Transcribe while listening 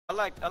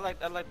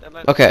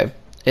Okay,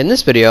 in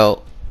this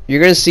video,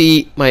 you're gonna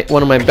see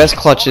one of my best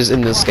clutches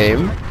in this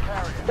game,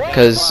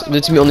 because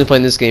it's me only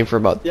playing this game for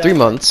about 3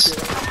 months.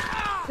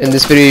 In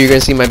this video, you're gonna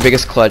see my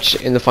biggest clutch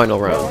in the final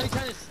round.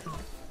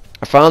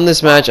 I found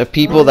this match of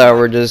people that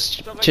were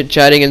just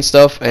chit-chatting and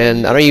stuff,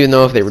 and I don't even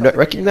know if they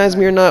recognized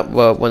me or not,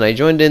 but when I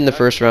joined in the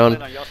first round,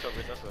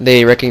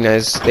 they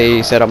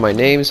said out my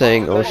name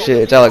saying, "Oh shit,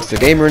 it's Alex the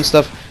Gamer" and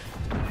stuff.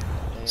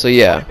 So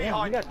yeah,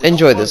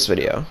 enjoy this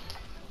video.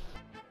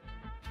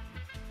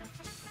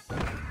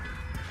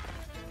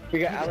 We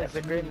got Alex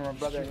the Gamer, my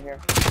brother, in here.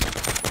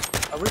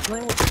 Are we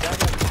playing with the guy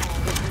that...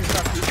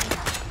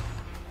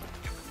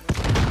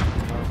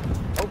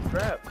 Oh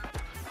crap.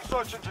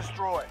 Search and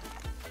destroy.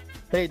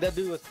 Hey, that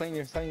dude was playing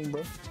your sign,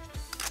 bro.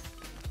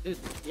 Dude,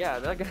 yeah,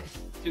 that guy's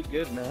too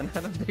good, man. I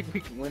don't think we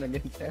can win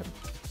against him.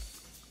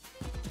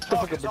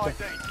 Target's ID.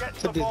 Get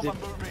to the bomb and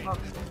move in.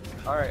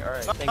 Alright,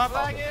 thanks.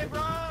 Flag in,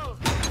 bro!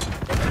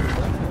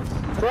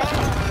 Bro!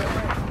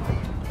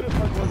 What the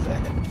fuck was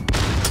that?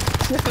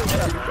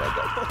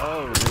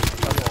 Oh,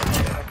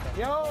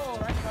 Yo,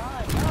 that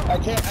guy. I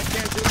can't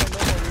do my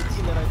normal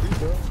routine that I do,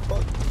 bro.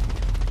 Fuck.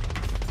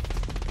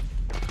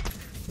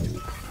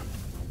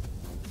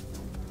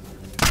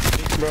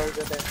 Bro,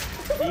 get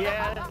there.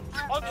 Yeah.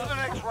 On to the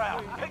next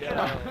round. Pick it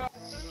up.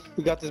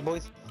 We got this,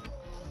 boys.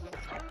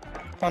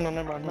 Oh no,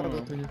 never mind. I'm gonna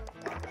go through you.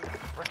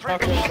 Retrieve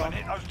the bomb and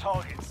hit those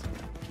targets.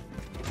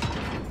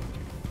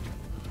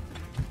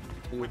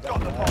 We've got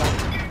the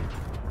bomb.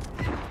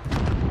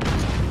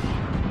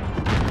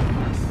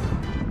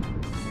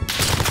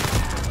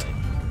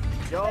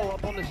 yo,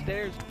 up on the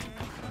stairs.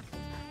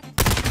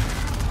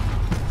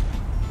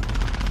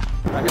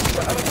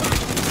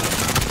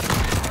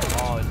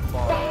 Oh, it's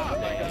far.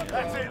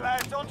 That's it,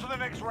 lads. On to the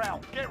next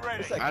round. Get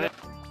ready.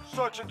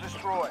 Search and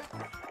destroy.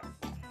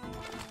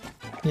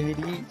 You need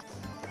to eat.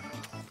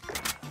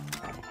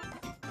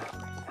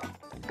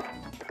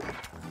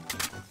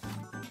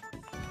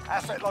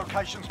 Asset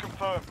locations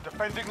confirmed.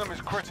 Defending them is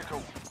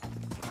critical.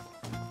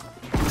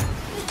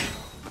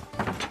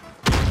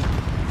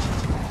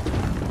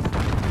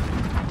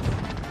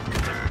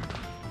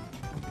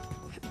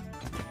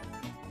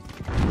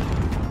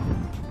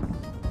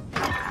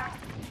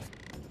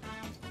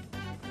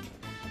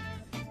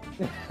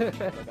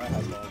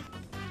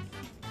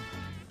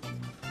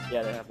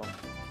 Yeah, they have one.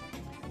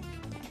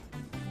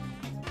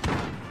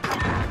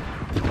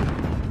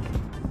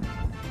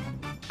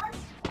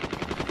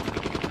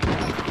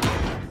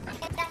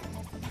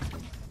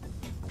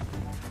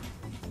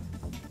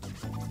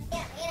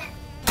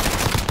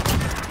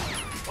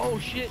 Oh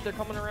shit, they're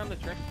coming around the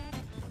train.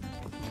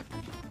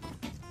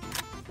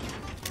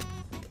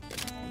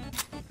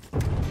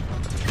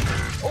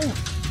 Oh!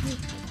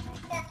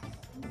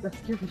 That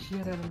scared the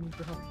shit out of me,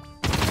 bro.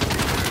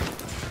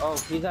 Oh,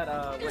 he's at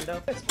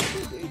window.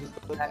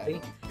 At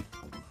me.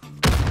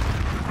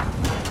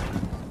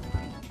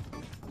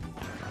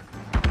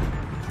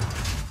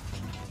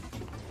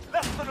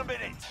 Less than a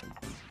minute.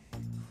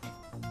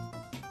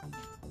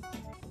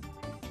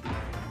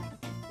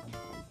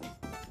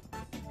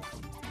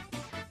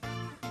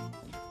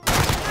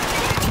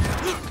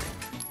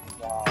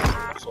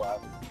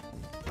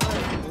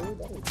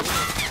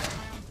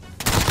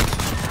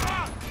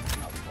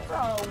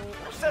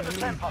 Set the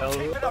tempo.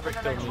 Keep it up in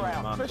the next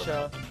round. For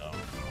sure.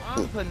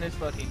 I'm putting this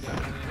fucking gun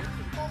in.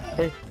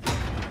 Hey.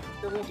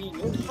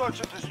 Search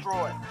and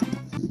destroy.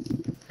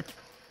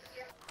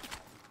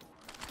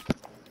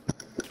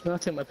 I'll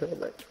take my pillow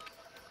back.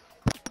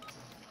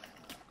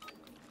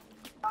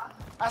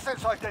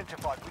 Assets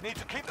identified. We need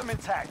to keep them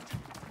intact.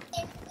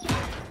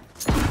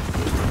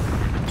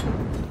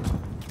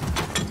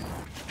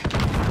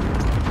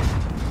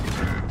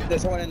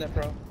 There's one in there,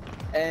 bro.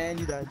 And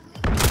you died.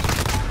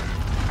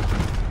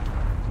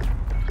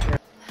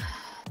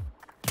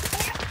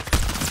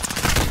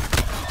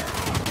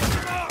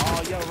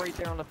 Oh, yo, right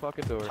there on the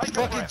fucking door.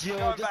 Fucking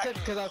Jill, just said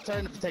because I was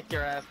trying to protect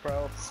your ass,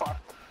 bro. Fuck.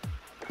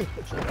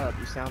 Shut up,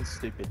 you sound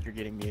stupid, you're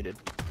getting muted.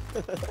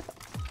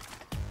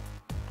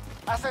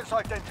 Assets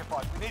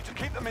identified. We need to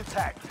keep them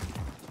intact.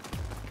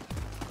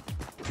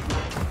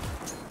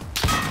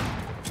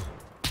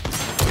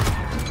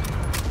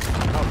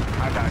 Oh,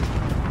 I died.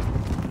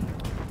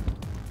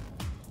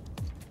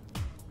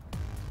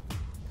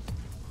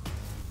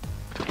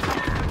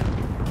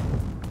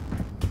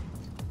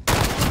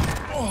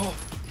 Oh.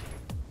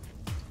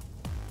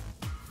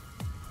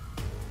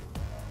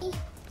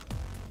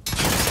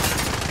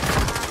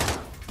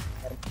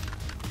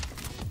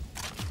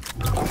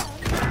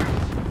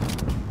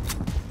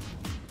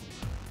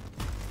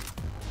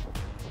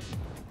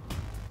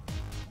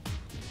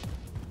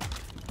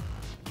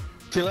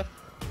 She left.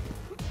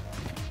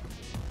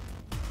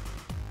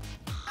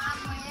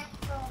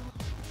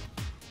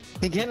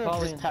 He can't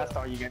just past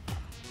all you guys.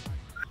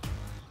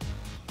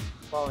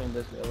 Following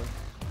this Miller.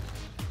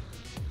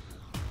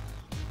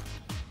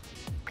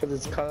 Cause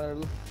it's color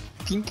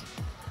pink.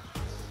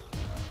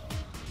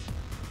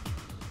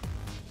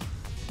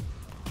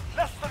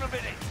 Less than a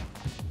minute.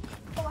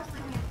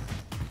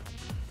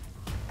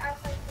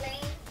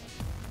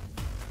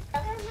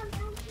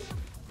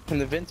 In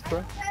the vents,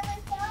 bro.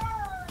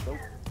 Nope.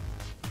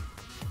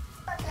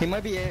 He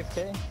might be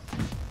AFK.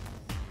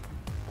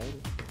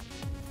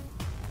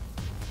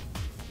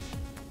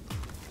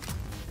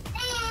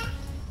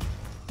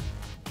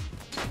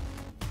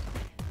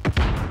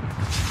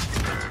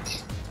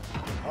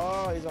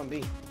 Oh, he's on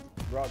B.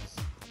 Rocks.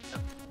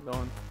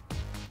 Going.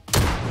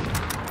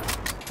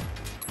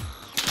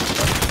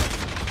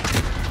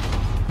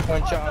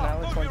 One shot on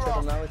Alex, one shot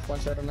on Alex, one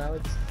shot on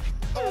Alex.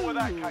 Oh, where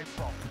that came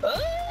from.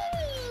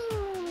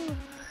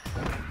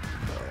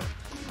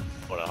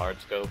 What a hard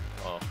scope.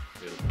 Oh,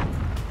 beautiful.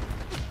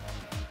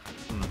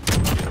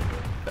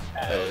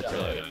 It's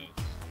really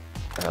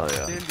good. Hell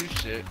yeah. Didn't do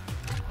shit.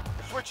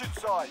 Switching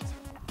sides.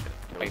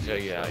 I can show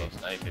you how you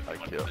snipe if you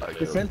want kill- to. I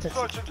Defend it.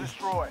 Search and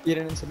destroy. Get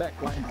it into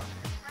back line.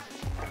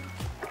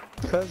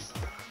 Cause.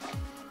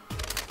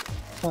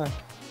 Huh.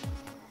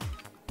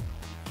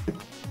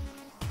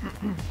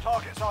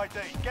 Target's ID.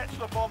 Get to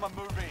the bomb and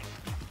move in.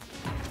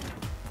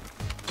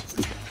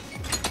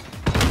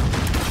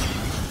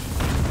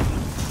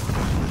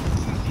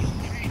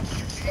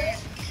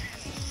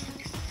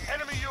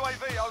 Enemy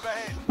UAV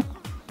overhead.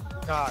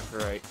 Ah,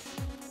 great.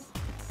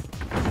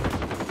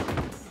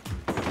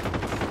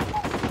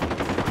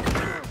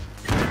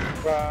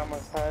 Bro, I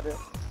almost had it.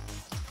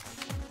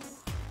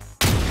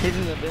 He's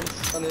in the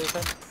vents on the other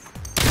side.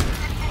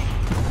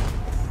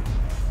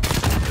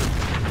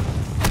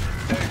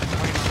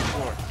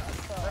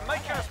 They're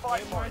making us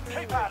fight for it.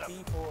 Keep at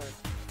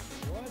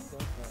them.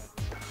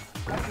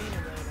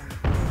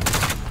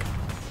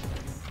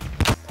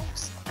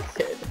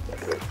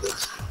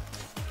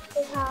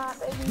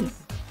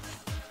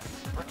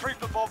 Retrieve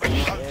the bomb and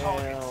show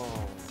target.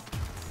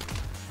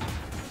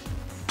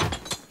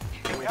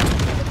 We have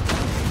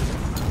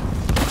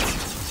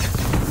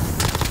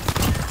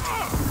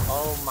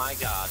Oh my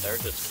god, they're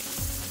just.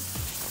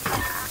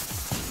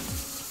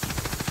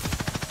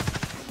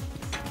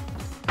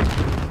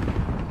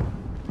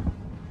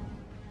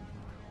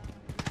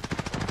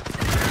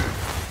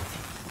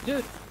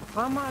 Dude,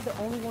 how am I the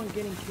only one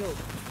getting killed?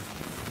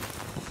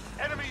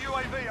 enemy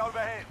UAV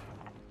overhead.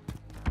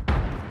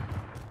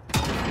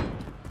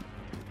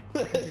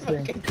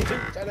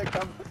 Trying to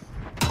come.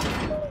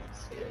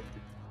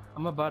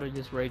 I'm about to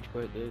just rage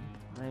quit, dude.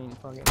 I ain't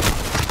fucking.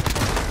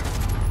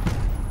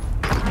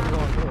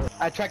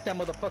 I tracked that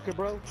motherfucker,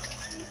 bro.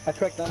 I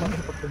tracked that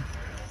motherfucker.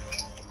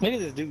 Maybe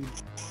this dude.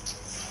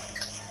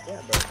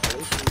 Yeah, bro.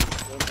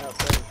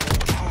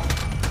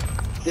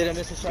 Did I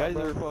miss a shot, You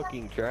guys bro? are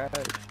fucking trash.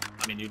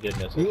 I mean, you did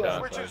miss a You shot.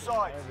 Switching So.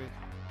 sides.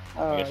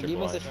 guess You you're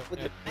missed blind. it with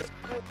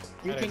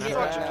the. You can Search get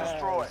and that.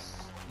 destroy.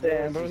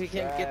 Damn, bro, he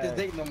can't get this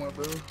date no more,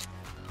 bro.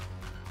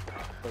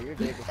 But your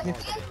dick is small,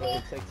 so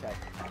it's Tic Tac.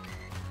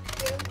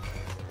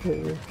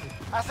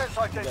 Assets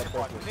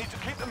identified. We need to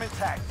keep them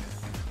intact.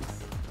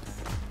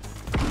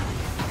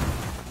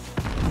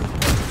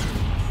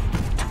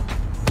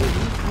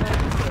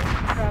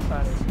 Crap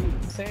out of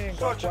you. Saying,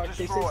 Search and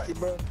destroy. 360,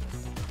 bro.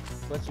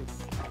 Bless you.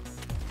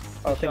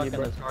 Oh, thank you, Shotgun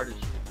bro. is hard as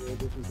shit, dude.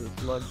 This is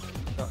a slug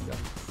shotgun.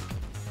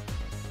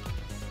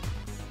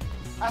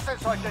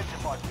 Assets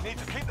identified. We need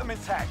to keep them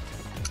intact.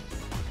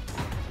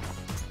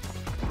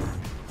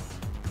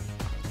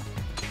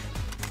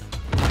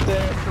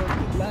 Damn, bro,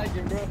 you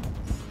lagging, bro.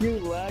 You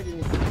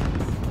lagging.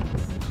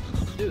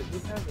 Dude, you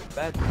have a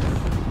bad.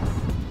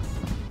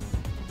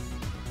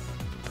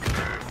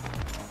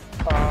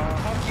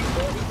 How cute,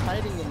 bro. He's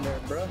hiding in there,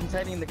 bro. He's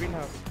hiding in the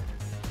greenhouse.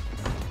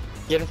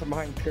 Get him from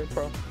behind, pure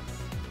pro.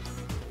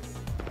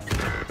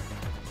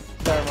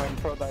 Never mind,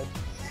 pro died.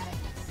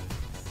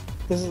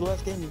 This is the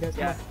last game, you guys.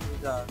 Yeah, Come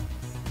he's on.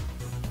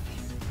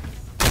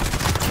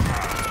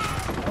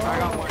 I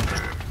got one.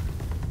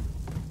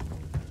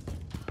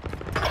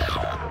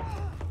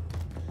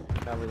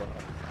 Now we lost.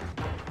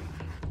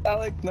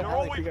 Alex, no, You're all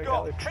Alex, you we've got got.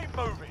 Alex. Keep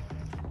moving.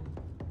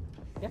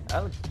 Yeah,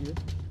 Alex, you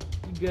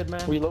good,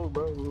 man? Reload,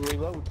 bro.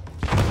 Reload.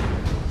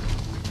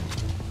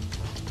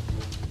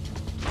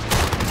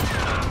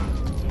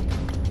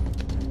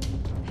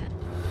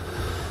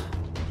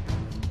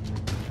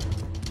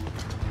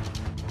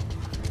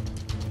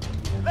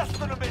 Less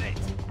than a minute.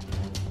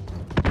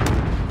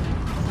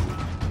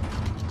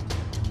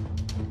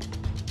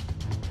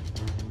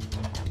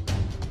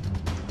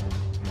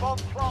 Bomb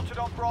planted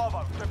on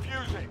Bravo.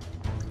 Defusing.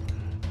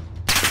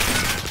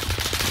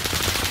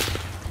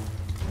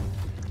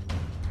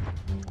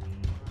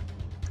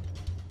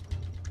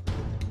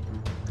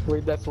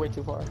 Wait, that's way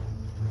too far.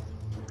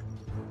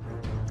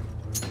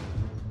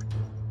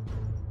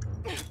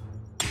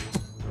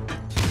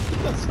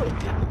 That's way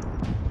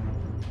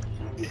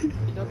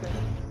It's okay.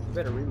 You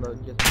better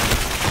reload. Just.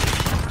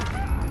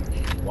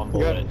 One You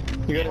got bullet.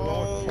 it. You got it.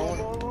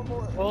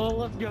 Oh, Oh,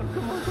 let's go.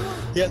 Come on, come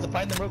on. You have to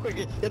find them real quick.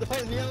 You have to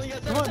find them. You only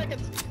got 7 Come on.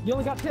 seconds. You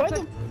only got 10 Find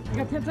seconds. You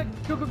got 10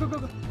 seconds. Go, go, go, go,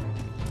 go.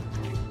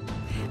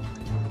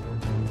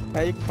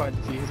 Now you can find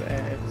the keys.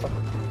 Fuck.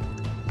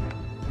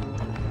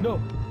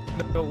 No.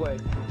 No way.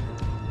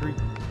 3,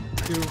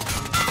 2. Nice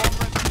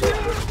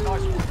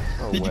one.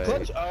 No Did you way.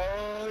 clutch? Oh,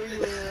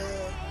 yeah.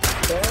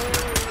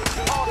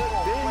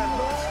 Hardball. Well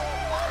done.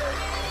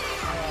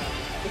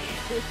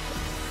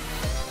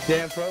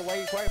 Damn, bro, why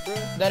you quiet, bro?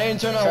 That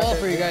didn't turn out well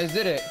for you guys,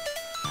 did it?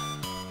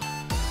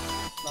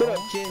 Shut up,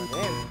 King.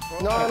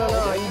 No,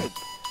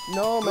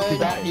 no,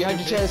 man. You had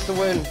your chance to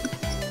win.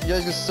 You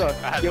guys just suck.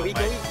 I had Yo, no he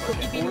mic.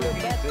 cookie bean little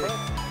best,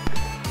 bro.